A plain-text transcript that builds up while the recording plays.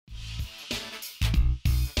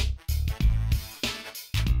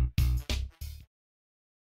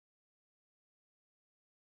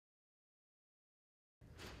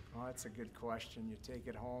Well, that's a good question. You take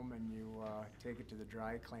it home and you take it to the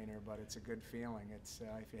dry cleaner, but it's a good feeling. It's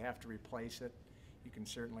if you have to replace it, you can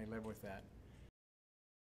certainly live with that.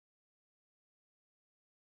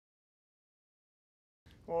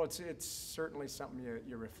 Well, it's certainly something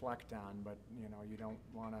you reflect on, but you don't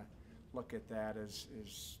want to look at that as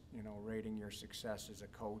rating your success as a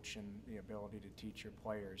coach and the ability to teach your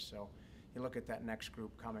players. So you look at that next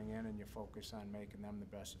group coming in and you focus on making them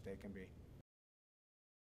the best that they can be.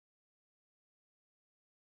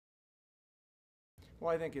 Well,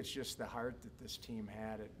 I think it's just the heart that this team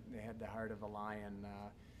had. They had the heart of a lion.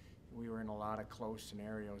 We were in a lot of close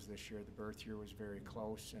scenarios this year. The birth year was very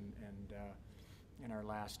close, and in our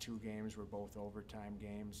last two games were both overtime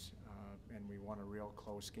games, and we won a real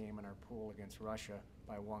close game in our pool against Russia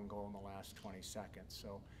by 1 goal in the last 20 seconds.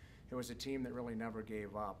 So it was a team that really never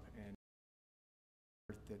gave up, and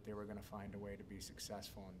that they were going to find a way to be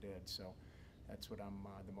successful and did. So that's what I'm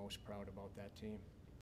the most proud about that team.